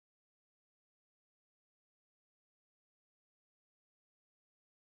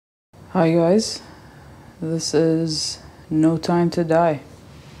Hi guys, this is No Time to Die.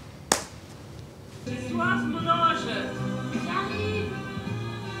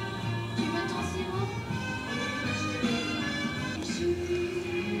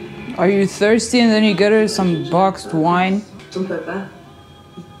 Are you thirsty and then you get her some boxed wine? Ton papa,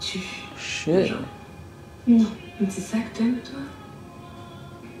 il tue. Shit. Non, mais c'est ça que t'aimes, toi?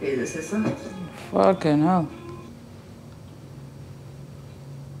 Les assassins? Fucking hell.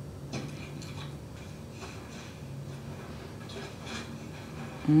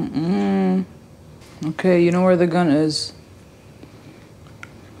 Okay, you know where the gun is.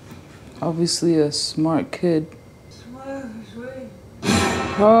 Obviously a smart kid.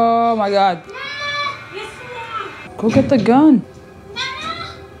 Oh my god. Go get the gun.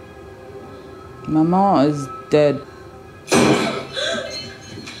 Maman is dead.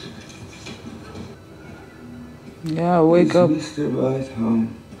 Yeah, wake up. Mr. White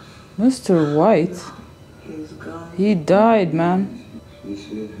home? Mr. White? He's gone. He died, man. This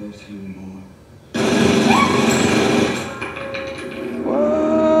will hurt you more.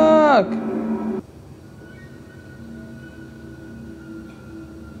 Fuck!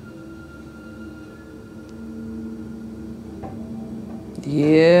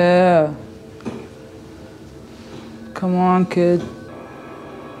 Yeah. Come on, kid.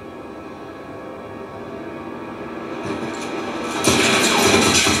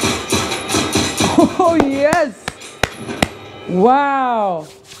 Oh, yes! Wow!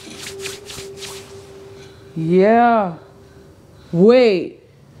 Yeah. Wait.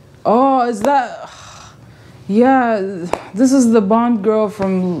 Oh, is that... Yeah, this is the Bond girl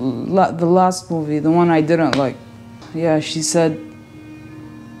from the last movie, the one I didn't like. Yeah, she said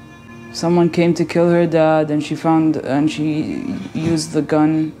someone came to kill her dad and she used the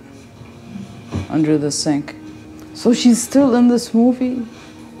gun under the sink. So she's still in this movie?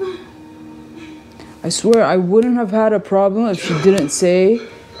 I swear I wouldn't have had a problem if she didn't say,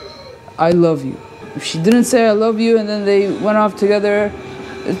 I love you. If she didn't say I love you and then they went off together,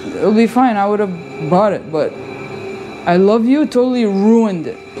 it'll be fine. I would have bought it, but I love you totally ruined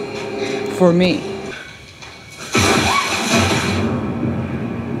it for me.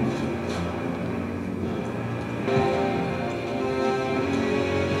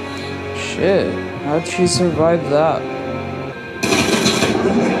 Shit, how'd she survive that?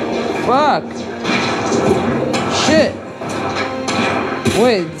 Fuck! Shit!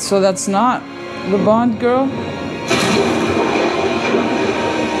 Wait, so that's not the Bond girl?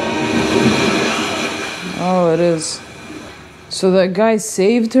 Oh, it is. So that guy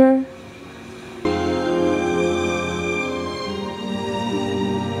saved her?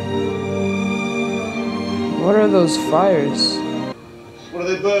 What are those fires? What are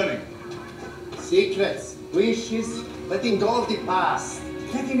they burning? Secrets, wishes, letting go of the past,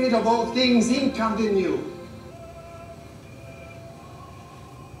 getting rid of all things incumbent new.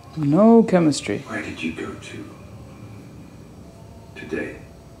 No chemistry. Where did you go to? Today?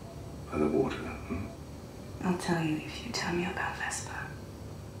 By the water? I'll tell you if you tell me about Vespa.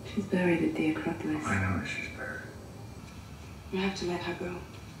 She's buried at the Acropolis. I know where she's buried. You have to let her go,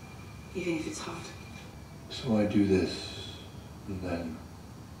 even if it's hard. So I do this, and then...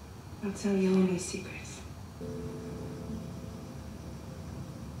 I'll tell you only secrets.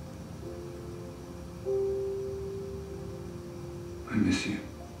 I miss you.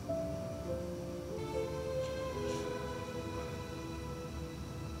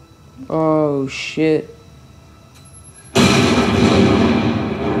 Oh, shit.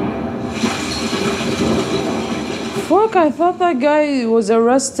 Fuck, I thought that guy was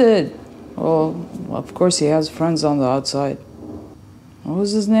arrested. Well, of course he has friends on the outside. What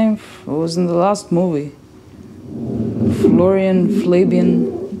was his name? It was in the last movie. Flobian,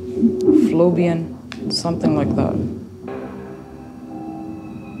 something like that.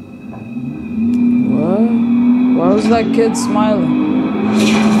 What? Why was that kid smiling?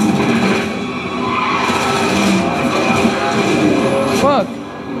 Fuck.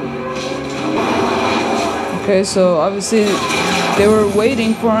 Okay, so obviously they were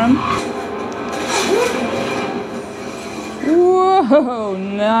waiting for him. Whoa,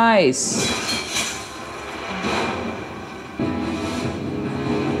 nice.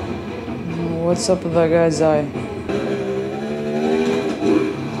 What's up with that guy's eye?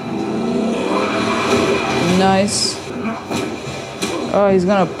 Nice. Oh, he's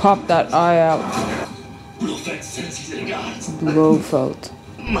gonna pop that eye out. Blofeld.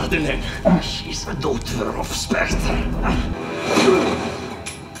 Madeleine, she's a daughter of Spectre.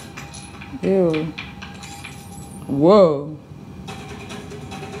 Ew. Whoa.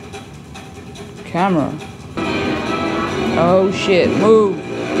 Camera. Oh shit, move.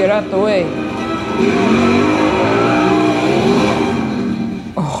 Get out the way.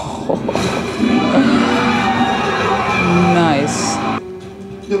 Nice.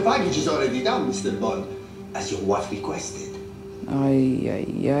 The baggage is already down, Mr. Bond, as your wife requested. Ay,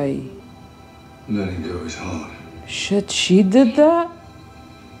 ay, ay. Letting go is hard. Shit, she did that?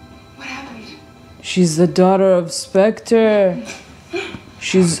 What happened? She's the daughter of Spectre.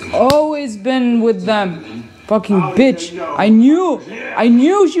 She's always been with them. Fucking bitch. I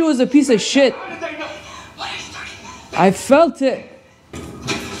knew she was a piece of shit. What? I felt it.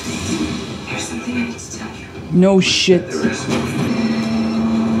 There's something I need to tell you. No shit. It's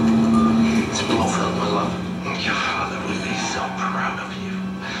Blofeld, my love. Your father will be so proud of you.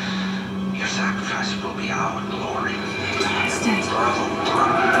 Your sacrifice will be our glory. Stand.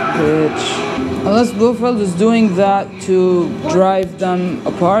 Bitch. Unless Blofeld is doing that to drive them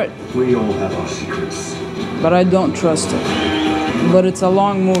apart, We all have our secrets. but I don't trust it. But it's a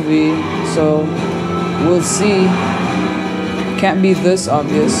long movie, so we'll see. Can't be this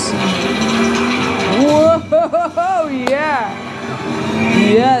obvious. Whoa, yeah.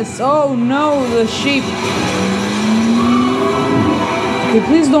 Yes, oh no, the sheep. Okay,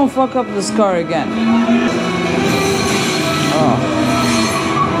 please don't fuck up this car again. Oh,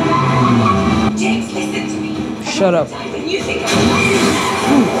 James, listen to me. shut up. When you think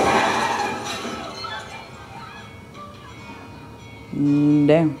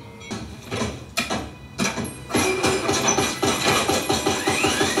Damn.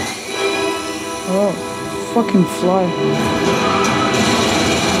 Oh, fucking fly.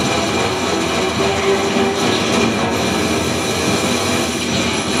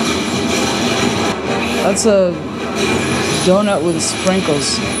 That's a donut with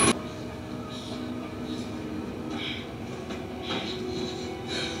sprinkles.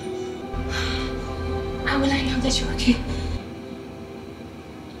 how will I know that you're okay?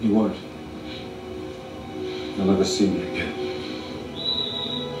 You won't. You'll never see me again.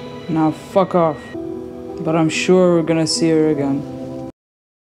 Now fuck off. But I'm sure we're gonna see her again.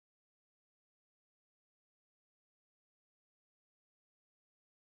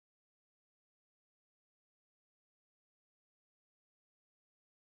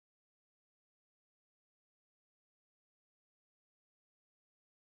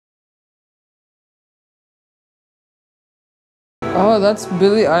 Oh, that's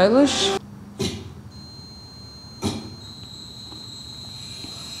Billie Eilish?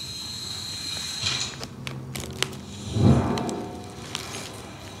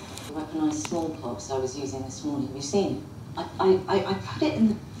 Weaponized smallpox I was using this morning. Have you seen it? I put it in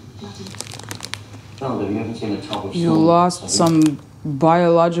the bloody... No, you haven't seen the top of You lost some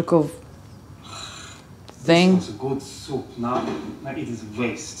biological thing? It's a good soup. Now it is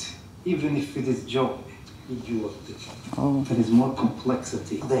waste. Even if it is Joe, idiotic. Oh. There is more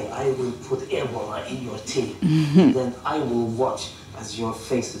complexity. Today I will put Ebola in your tea. Then I will watch As your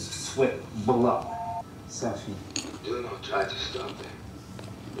faces sweat blood. Safi. Do not try to stop them.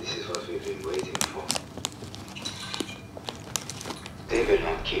 This is what we've been waiting for. They will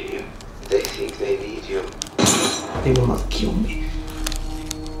not kill you. They think they need you. They will not kill me.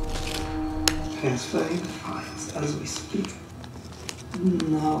 Transferring files as we speak.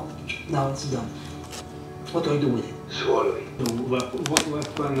 Now it's done. What do I do with it? Swallow it. What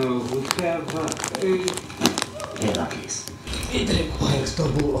weapon would have... Heracles. It requires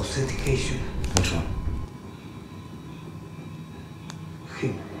double authentication. Which one?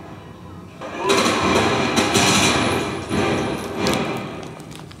 him.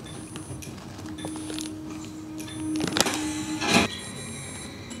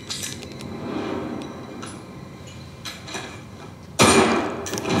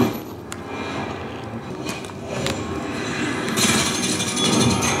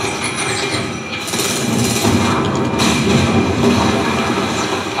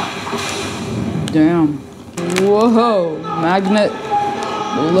 Damn. Whoa. Magnet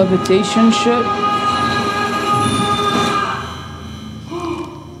levitation shit.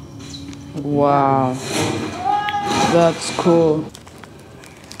 Wow. That's cool.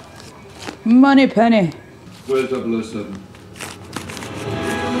 Money Penny. Where's 007?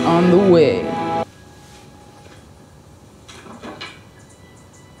 On the way.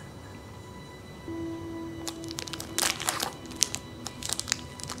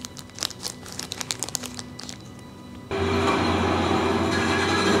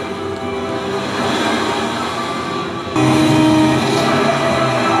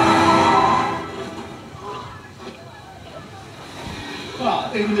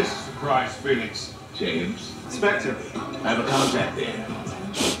 Ah, isn't this a surprise, Felix? James, Spectre, I have a contact there.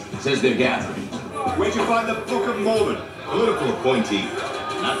 Says they're gathering. where'd you find the Book of Mormon? Political appointee.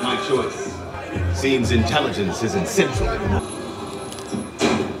 Not my choice. Seems intelligence isn't central anymore.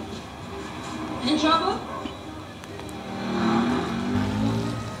 In trouble?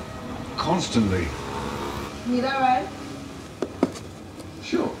 Constantly. You that right?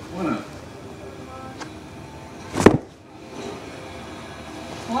 Sure, why not?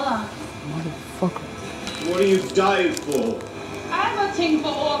 Hold on. Motherfucker. What are you dying for? I have a thing for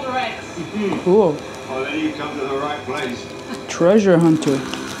all the rest. Cool. Well, then you come to the right place. Treasure hunter.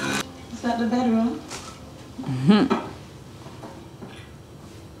 Is that the bedroom?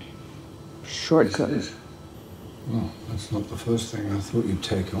 Shortcut. Yes, it is. Well, that's not the first thing I thought you'd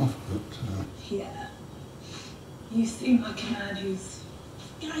take off, but Yeah. You seem like a man who's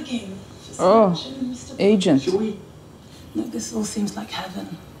gagging for Oh, such a Mr. agent. Should we? Look, this all seems like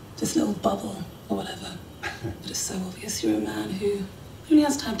heaven. This little bubble or whatever. But it's so obvious you're a man who only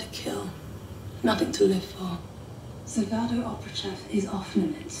has time to kill. Nothing to live for. Zagato Operachev is off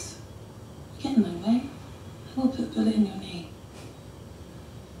limits. Get in my way. I will put a bullet in your knee.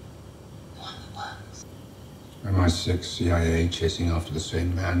 One that works. MI6, CIA chasing after the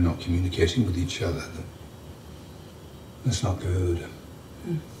same man, not communicating with each other. That's not good.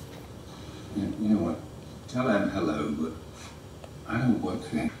 Yeah, you know what? Tell Anne hello, but I don't work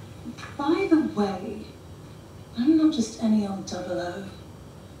for him. By the way, I'm not just any old 00.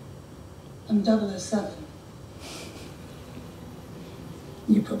 I'm 007.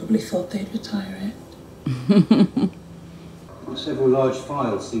 You probably thought they'd retire it. Several large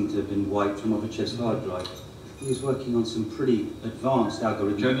files seem to have been wiped from Opachev's hard drive. He was working on some pretty advanced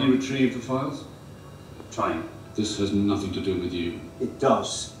algorithms. Can you retrieve the files? Trying. This has nothing to do with you. It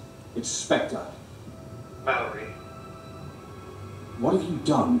does. It's Spectre. Mallory. What have you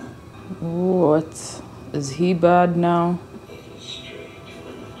done? What? Is he bad now?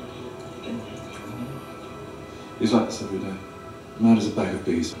 He's like this every day. Mad as a bag of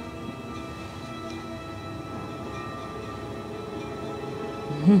bees.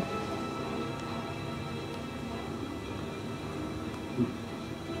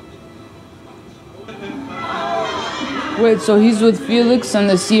 Wait, so he's with Felix and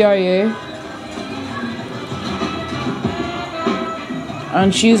the CIA?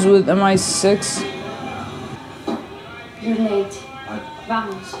 And she's with MI6? You're late.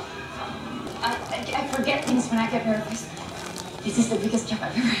 Vamos. I forget things when I get nervous. This is the biggest job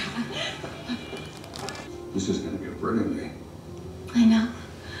I've ever had. This is going to go brilliantly. I know.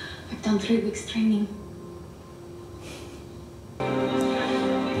 I've done 3 weeks training.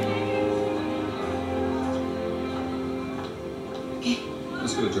 Okay.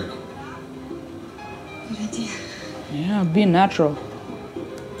 Let's get a drink. Good idea. Yeah, be natural.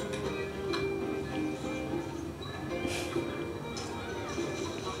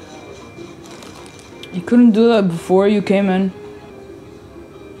 You couldn't do that before you came in.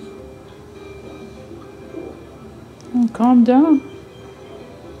 Oh, calm down.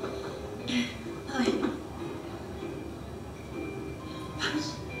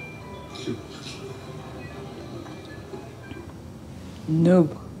 Noob.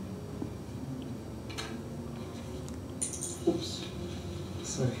 Oops.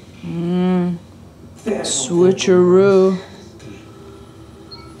 Sorry. Switcheroo.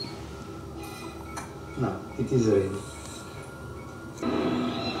 No, it is ready.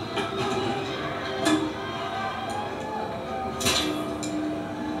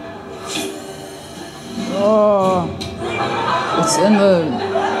 Oh, it's in the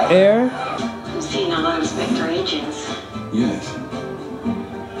air. Seen a lot of Spectre agents. Yes.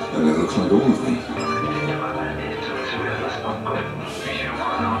 And it looks like all of them.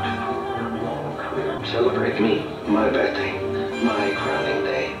 Celebrate me, my birthday, my crowning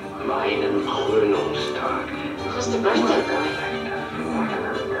day, meinen Krönungstag. Who's the birthday boy?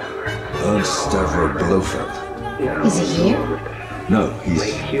 Ernst Stavro Blofeld. Is he here? No,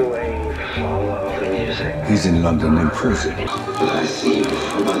 Make your way, follow the music. he's in London in prison. But I see you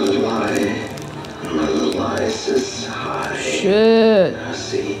from a lie. My lies is high. Shit. I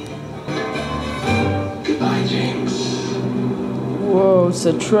see. Goodbye, James. Whoa, it's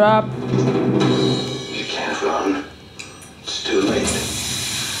a trap. You can't run. It's too late.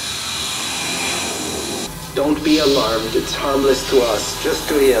 Don't be alarmed. It's harmless to us, just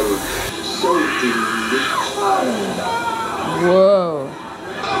to him. So Whoa.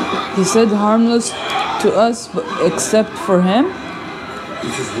 He said harmless to us, but except for him?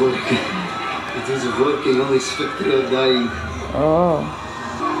 It is working. It is working. Only Spectre are dying. Oh.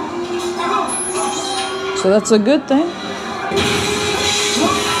 So that's a good thing?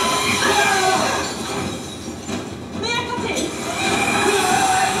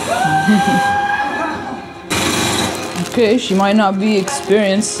 Okay, she might not be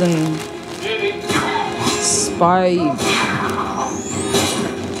experienced in spy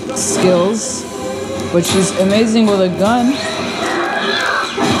skills, but she's amazing with a gun.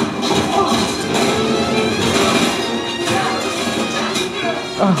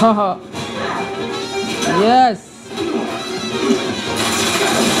 Yes.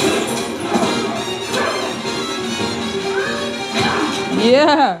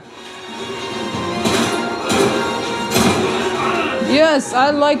 Yeah. Yes,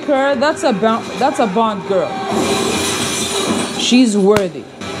 I like her. That's a Bond girl. She's worthy.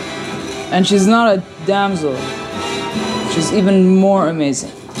 And she's not a damsel. She's even more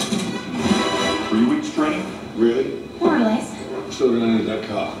amazing. 3 weeks training? Really? More or less. Still gonna need that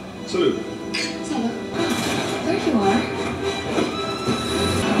car. Salute. Salute. There you are.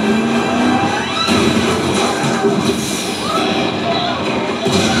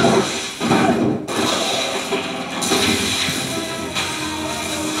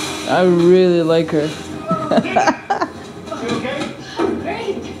 I really like her.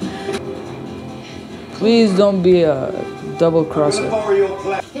 Great. Please don't be a double crosser.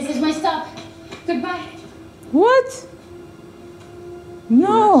 This is my stop. Goodbye. What?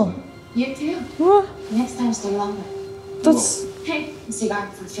 No. You too. What? Next time, stay longer. That's Hey, a cigar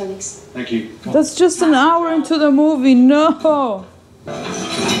for Felix. Thank you. that's just an hour into the movie. No.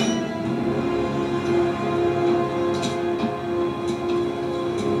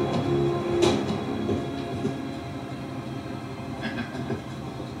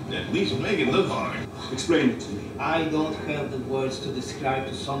 At least make it look hard. Explain it to me. I don't have the words to describe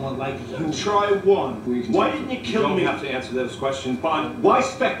to someone like you. Try one. Why didn't you kill me? You don't have to answer those questions, Bond. Why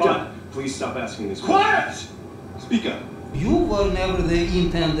Spectre? Bond, please stop asking these questions. Quiet! Speak up. You were never the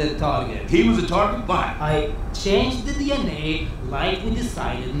intended target. He was a target. Why? I changed the DNA like we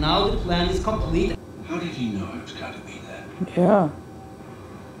decided. Now the plan is complete. How did you know I was going to be there? Yeah.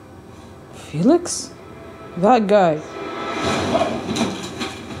 Felix? That guy.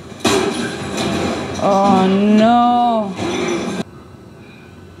 Oh no.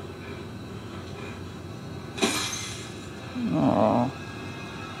 Oh.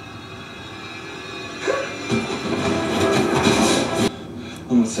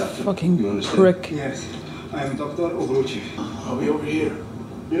 Fucking prick. Yes, I am Dr. Obruchi. I'll be over here.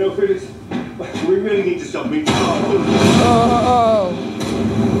 You know, Felix, we really need to stop meeting. Oh.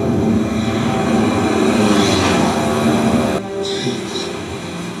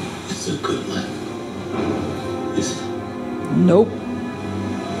 It's a good one. Is it? Nope.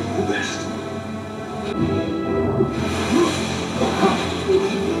 The best.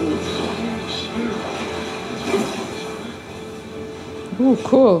 Oh,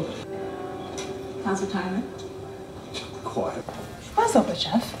 cool. How's retirement? Quiet. What's up,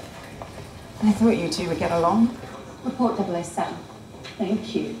 Chef? I thought you two would get along. Report 007.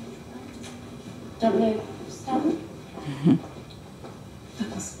 Thank you. 007? That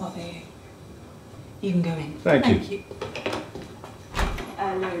must bother you. You can go in. Thank you.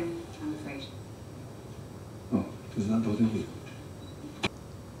 No, I'm afraid. Oh, does that bother you?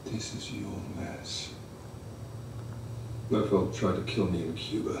 This is your mess. Blofeld tried to kill me in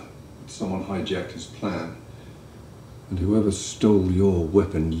Cuba. Someone hijacked his plan. And whoever stole your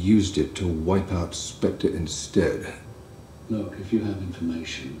weapon used it to wipe out Spectre instead. Look, if you have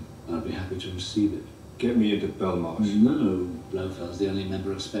information, I'd be happy to receive it. Get me into Belmarsh. No, Blofeld's the only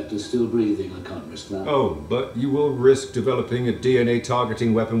member of Spectre still breathing. I can't risk that. Oh, but you will risk developing a DNA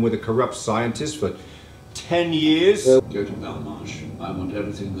targeting weapon with a corrupt scientist for 10 years? Go to Belmarsh. I want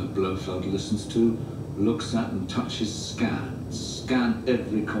everything that Blofeld listens to, looks at and touches scans. Scan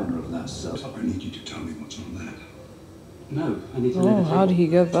every corner of that cell. I need you to tell me what's on that. No, I need to Oh, leave it. how did he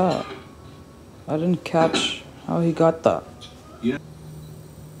get that? I didn't catch how he got that. Yeah.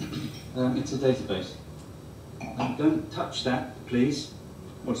 It's a database. Don't touch that, please.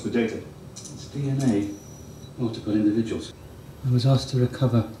 What's the data? It's DNA. Multiple individuals. I was asked to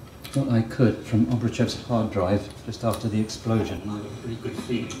recover what I could from Obrachev's hard drive just after the explosion. I have a pretty good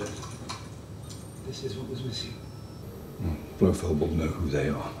feeling that this is what was missing. Blofeld will know who they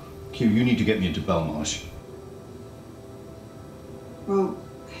are. Q, you need to get me into Belmarsh. Well,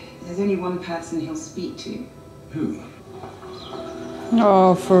 there's only one person he'll speak to. Who?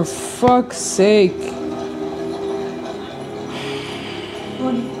 Oh, for fuck's sake.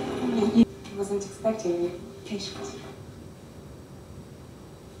 He wasn't expecting any patience.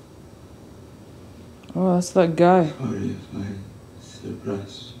 Oh, that's that guy Sorry if I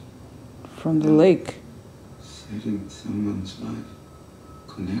surprised. from the lake. Saving someone's life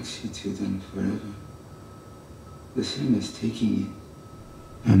connects you to them forever. The same as taking it.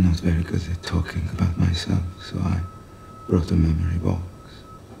 I'm not very good at talking about myself, so I brought a memory box.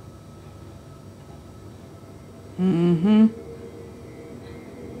 Mm-hmm.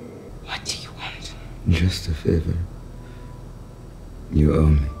 What do you want? Just a favor. You owe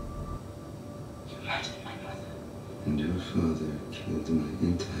me. You murdered my mother. And your father killed my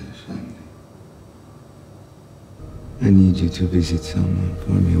entire family. I need you to visit someone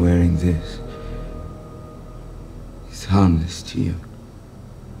for me wearing this. It's harmless to you.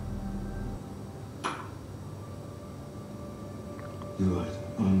 You are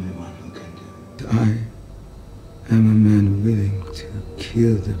the only one who can do it. I am a man willing to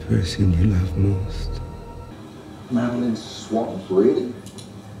kill the person you love most. Madeline Swan, really?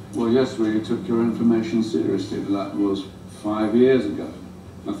 Well, yes, we took your information seriously, but that was 5 years ago.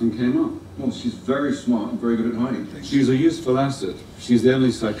 Nothing came up. Well, she's very smart and very good at hiding things. She's a useful asset. She's the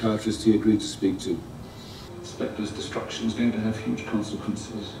only psychiatrist he agreed to speak to. Spectre's destruction is going to have huge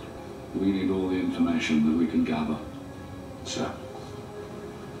consequences. We need all the information that we can gather. Sir.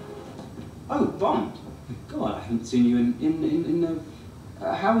 Oh, Bond. God, I haven't seen you in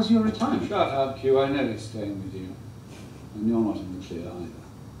how was your retirement? Shut up, Q. I know he's staying with you. And you're not in the clear either.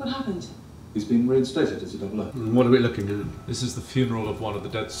 What happened? He's been reinstated as a double O. What are we looking at? This is the funeral of one of the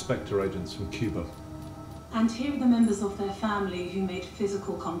dead Spectre agents from Cuba. And here are the members of their family who made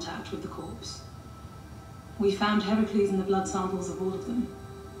physical contact with the corpse. We found Heracles in the blood samples of all of them.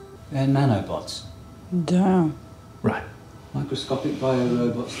 They're nanobots. Damn. Right. Microscopic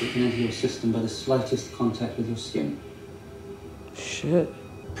biorobots that can enter your system by the slightest contact with your skin. Shit.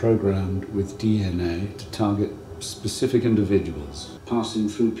 Programmed with DNA to target specific individuals, passing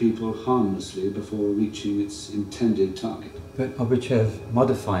through people harmlessly before reaching its intended target. But Obrachev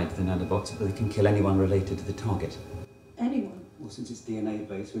modified the nanobots so that they can kill anyone related to the target. Anyone? Well, since it's DNA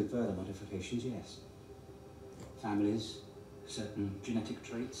based with further modifications, yes. Families, certain genetic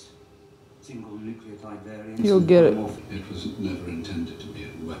traits, single nucleotide variants. You'll get it. It was never intended to be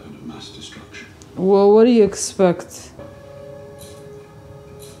a weapon of mass destruction. Well, what do you expect?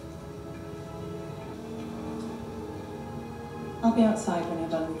 I'll be outside when you're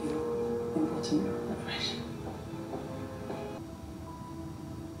done with your important preparation.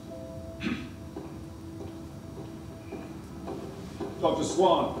 Dr.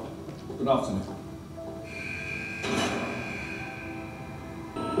 Swan, good afternoon.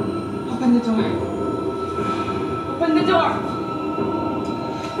 Open the door. Open the door!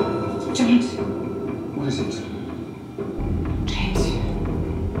 James. What is it? James. You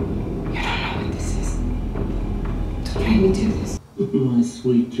don't know what this is. Don't make me do this. My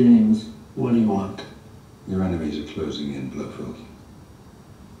sweet James, what do you want? Your enemies are closing in, Blofeld.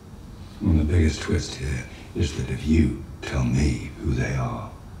 And the biggest twist here is that if you tell me who they are,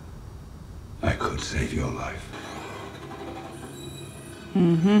 I could save your life.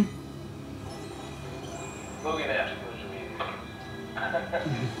 Mm-hmm. Look at that.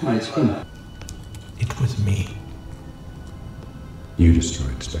 Right, it's him. It was me. You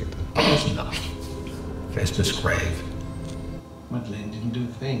destroyed Spectre. No. Festus grave. Madeleine didn't do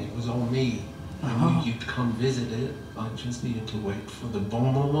a thing. It was all me. I knew you'd come visit it. I just needed to wait for the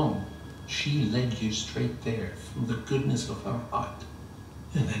bon moment. She led you straight there from the goodness of her heart.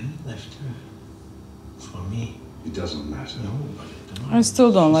 And then you left her. For me. It doesn't matter. No, but it don't. I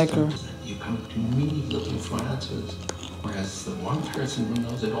still don't like her. You come to me looking for answers. Whereas the one person who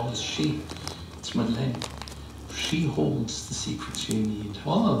knows it all is she. It's Madeleine. She holds the secrets you need.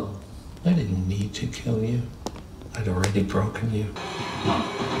 Oh, I didn't need to kill you. I'd already broken you.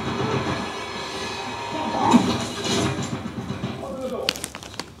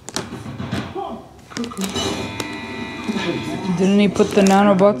 Didn't he put the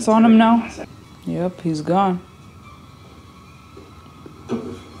nanobots on him now? Yep, he's gone.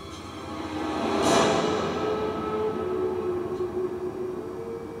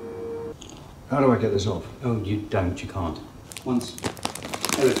 How do I get this off? Oh, you don't, you can't. Once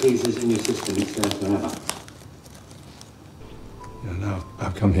Heracles is in your system, it's there forever. Yeah, now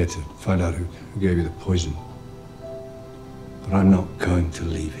I've come here to find out who gave you the poison. But I'm not going to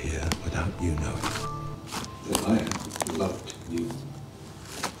leave here without you knowing that I have loved you.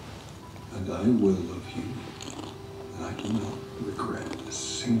 And I will love you. And I do not regret a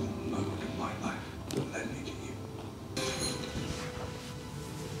single moment of my life that led me to you.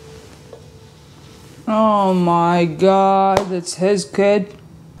 Oh my god, that's his kid.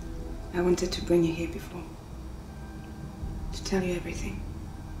 I wanted to bring you here before. To tell you everything.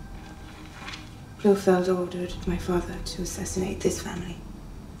 Blofeld ordered my father to assassinate this family.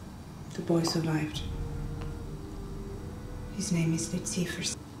 The boy survived. His name is Lucifer.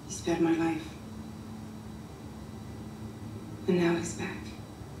 He spared my life. And now he's back.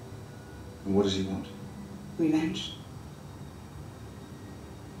 And what does he want? Revenge.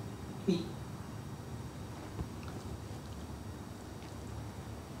 Me.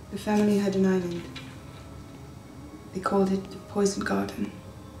 The family had an island. They called it the Poison Garden.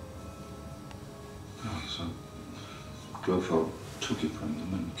 Oh, so Blofeld took it from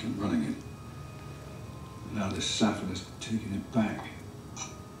them and kept running it. Now the Safin has taken it back.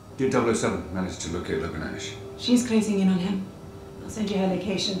 Did 007 manage to locate Logan Ash? She's closing in on him. I'll send you her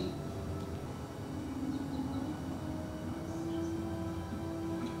location.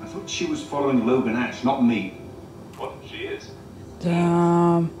 I thought she was following Logan Ash, not me. What? She is.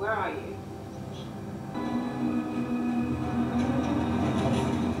 Damn. Where are you?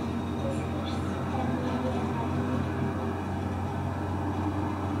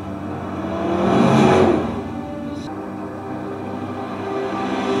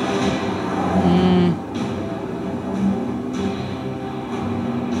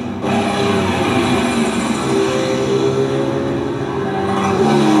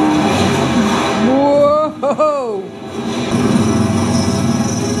 Whoa!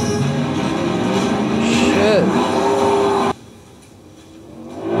 Shit.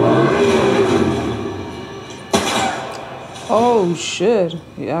 Oh shit,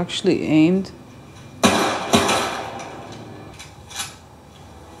 he actually aimed.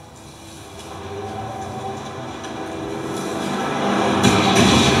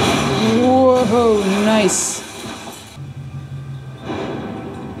 Whoa, nice.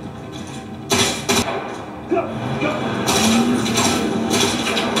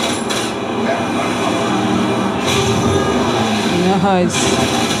 Nice.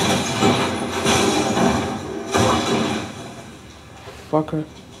 Fucker.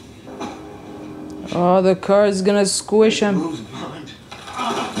 Oh, the car is gonna squish him. You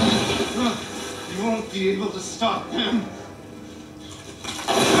won't be able to stop him.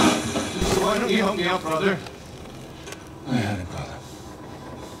 Why don't you help me out, brother? I had a brother.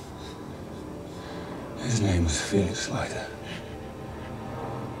 His name was Felix Leiter.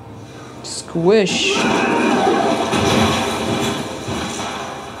 Squish.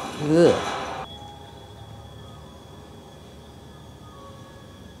 Ugh.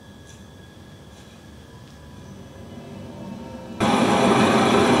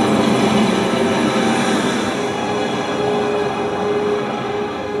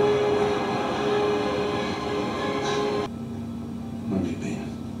 Where have you been?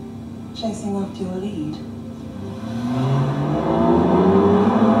 Chasing after your lead.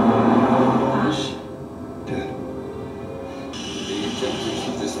 Ash? Dead. The objectives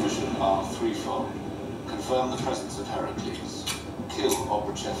of this mission are threefold. Confirm the presence of Heracles. Kill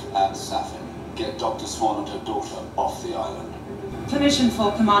Obruchev and Safin. Get Dr. Swan and her daughter off the island. Permission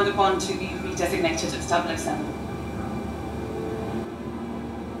for Commander Bond to be redesignated as 007.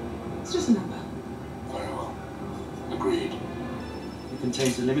 It's just a number. Very well. Agreed. It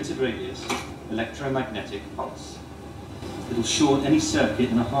contains a limited radius electromagnetic pulse. It'll short any circuit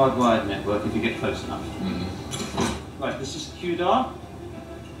in a hardwired network if you get close enough. Right, this is QDAR.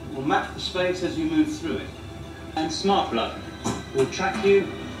 We'll map the space as you move through it. And Smart Blood will track you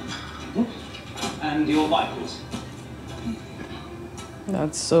and your vitals.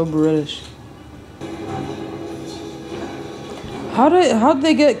 That's so British. How'd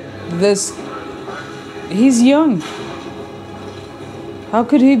they get this? He's young. How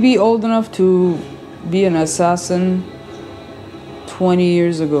could he be old enough to be an assassin 20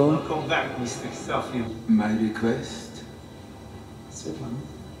 years ago? Welcome back, Mr. Safin. My request? Svetlana.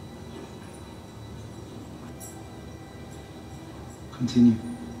 Continue.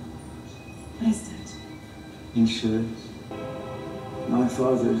 What is that? Insurance. My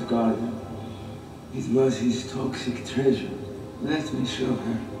father's garden. It was his toxic treasure. Let me show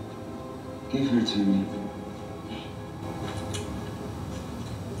her. Give her to me.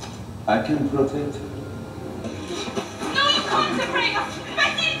 I can protect her. No, you can't separate us!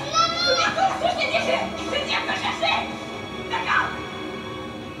 Vas-y! D'accord, je t'ai dit, c'est dire que chercher! D'accord!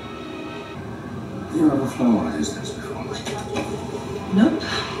 You ever flown one of these things before? Nope.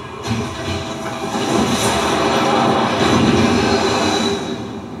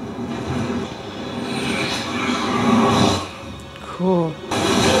 Cool.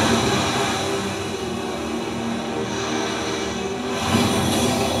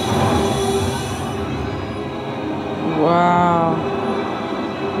 Wow.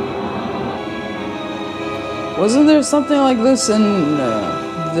 Wasn't there something like this in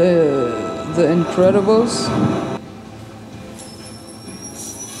the Incredibles?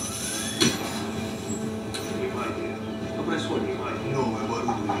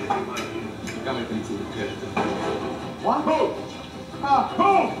 What? Move!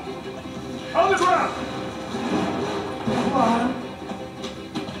 Move! On the ground! Come on.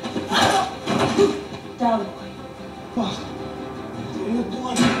 Darling. What? What are you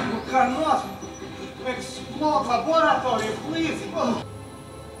doing? You cannot explode laboratory, please. Oh.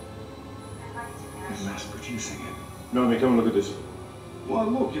 You're mass producing it. Naomi, come and look at this. Well,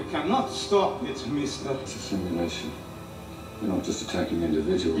 look, you cannot stop it, mister. It's a simulation. You're not just attacking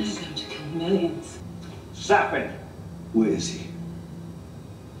individuals. They're going to kill millions. Safin! Where is he?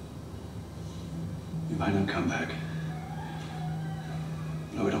 He might not come back.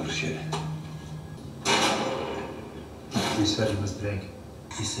 No, we don't shit. He said it was big.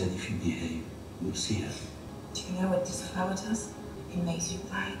 He said if you behave, you'll see us. Do you know what this flower does? It makes you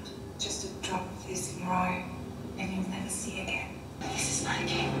blind. Just a drop of this in your eye, and you'll never see again. This is not a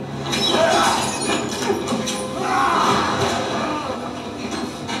game.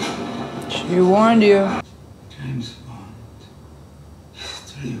 She warned you. James Bond.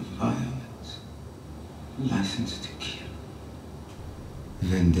 History of violence. License to kill.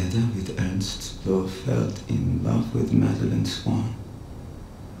 Vendetta with Ernst Blofeld in love with Madeleine Swan.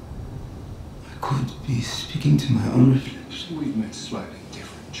 I could be speaking to my own reflection. We've made slightly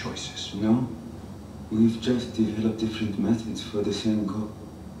different choices. No. We've just developed different methods for the same goal.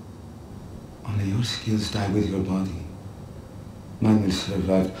 Only your skills die with your body. Mine will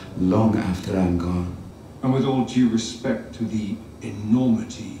survive long after I'm gone. And with all due respect to the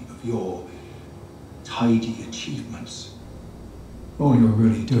enormity of your tidy achievements, all you're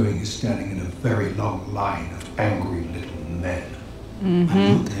really doing is standing in a very long line of angry little men. I'm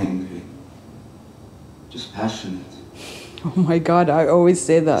not angry. Just passionate. Oh my god, I always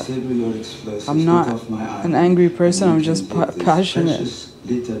say that. Disable your explosives, I'm not take off my eye, an angry person, and I'm you just can take this passionate. precious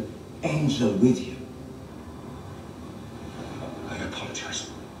little angel with you. I apologize.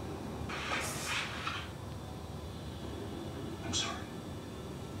 I'm sorry.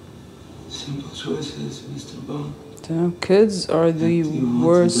 Simple choices, Mr. Bond. Damn, kids are the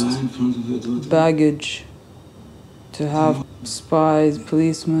worst baggage to have. Spies,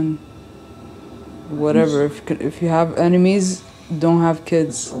 policemen, whatever. If you have enemies, don't have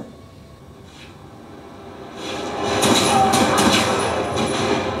kids.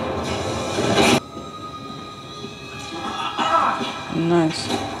 Nice.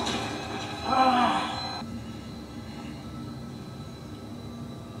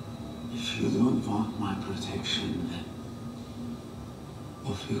 If you don't want my protection, then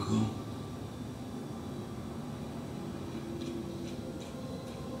off you go.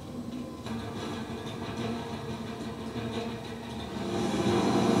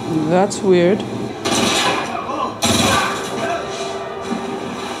 That's weird.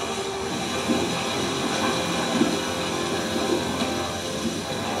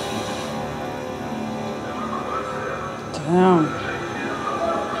 Damn.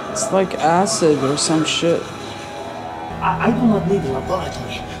 It's like acid or some shit. I do not need a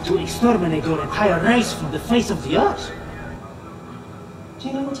laboratory to exterminate your entire race from the face of the earth. Do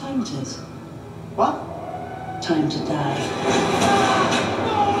you know what time it is? What? Time to die.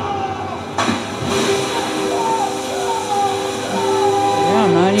 Yeah,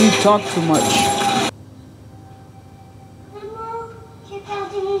 man, you talk too much.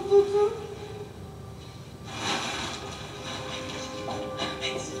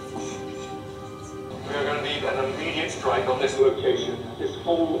 We are going to need an immediate strike on this location. This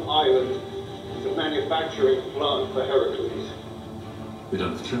whole island is a manufacturing plant for Heracles. We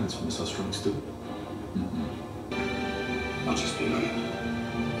don't have clearance from the Sustronics, do we? I'll just be running.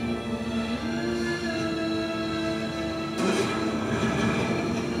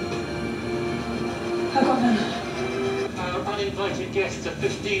 I got them. Our uninvited guests are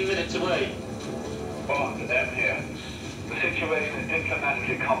 15 minutes away. Bond, them here. The situation is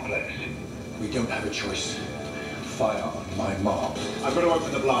diplomatically complex. We don't have a choice. Fire on my mark. I've got to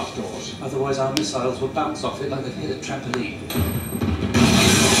open the blast doors. Otherwise our missiles will bounce off it like they've hit a trampoline.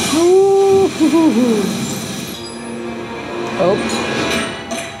 Oh.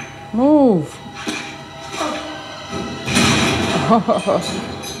 Move.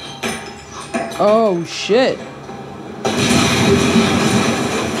 Oh, shit.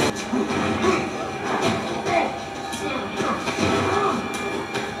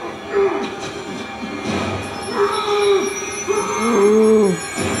 Ooh.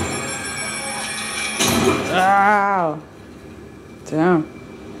 Ow. Damn.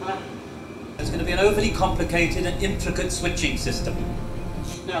 It's going to be an overly complicated and intricate switching system.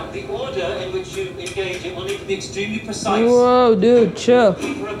 Now, the order in which you engage it will need to be extremely precise. Whoa, dude, chill.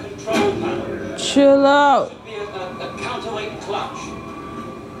 For a control panel. Chill out. There should be a counterweight clutch.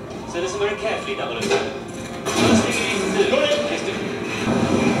 So listen very carefully, 007. First thing you need to do is to...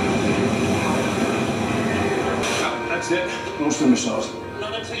 That's it. Launch the missiles.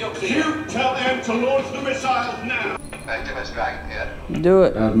 Not until until you're clear. You tell them to launch the missiles now. Activate Dragon here. Do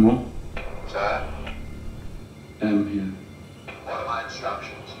it. Admiral, Sir, M here. what are my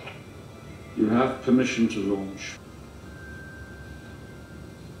instructions? You have permission to launch.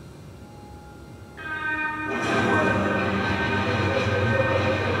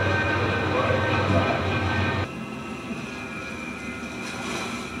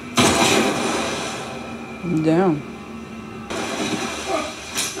 Damn.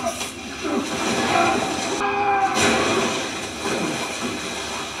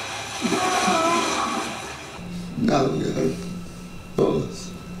 Now we are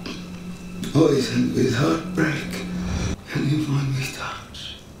both poisoned with heartbreak, and if one we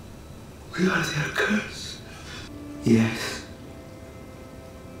touch, we are their curse. Yes.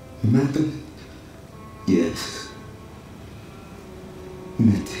 Madeline. Yes.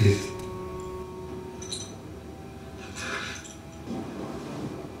 Mathilde.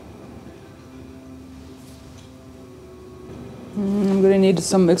 I'm gonna need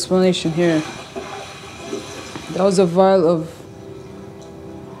some explanation here. That was a vial of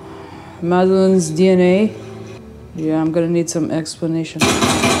Madeline's DNA. Yeah, I'm gonna need some explanation.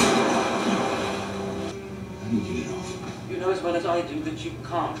 You know as well as I do that you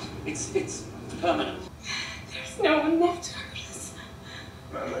can't. It's permanent. There's no one left to hurt us.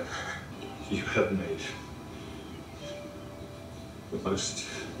 Madeline, you have made the most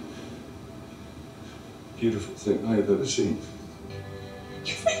beautiful thing I have ever seen.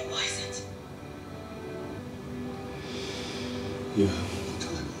 You've been poisoned. Yeah.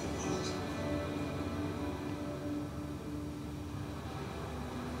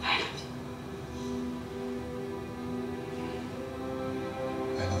 I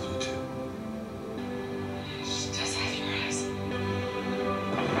love you too. She does have your eyes.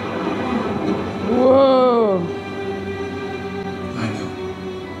 Whoa. I know.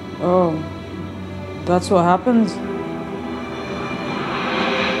 Oh. That's what happens?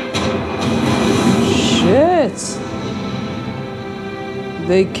 Shit.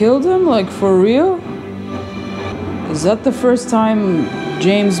 They killed him, like, for real? Is that the first time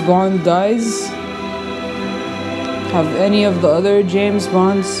James Bond dies? Have any of the other James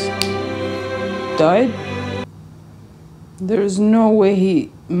Bonds died? There's no way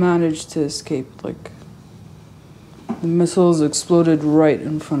he managed to escape. Like, the missiles exploded right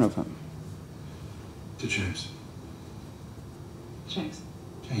in front of him. To James. James.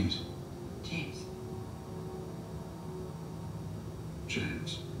 James. James.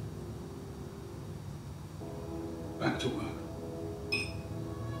 James. Back to work.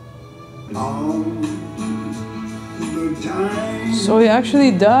 So he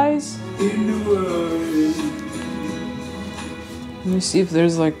actually dies? Let me see if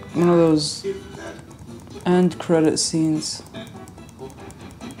there's like one of those end credit scenes.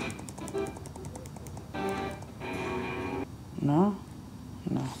 No?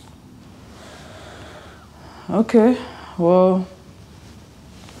 No. Okay, well...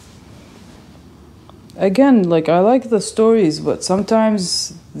 Again, like, I like the stories, but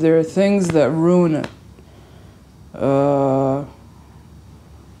sometimes there are things that ruin it.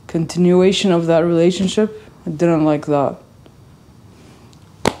 Continuation of that relationship, I didn't like that.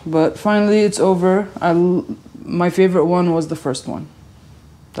 But finally it's over. My favorite one was the first one.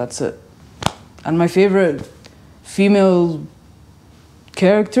 That's it. And my favorite female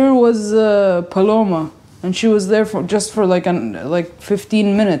character was Paloma, and she was there for just for like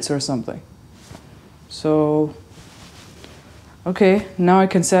 15 minutes or something. So okay, now I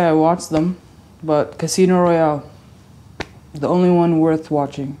can say I watched them, but Casino Royale, the only one worth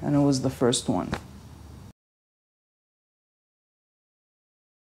watching, and it was the first one.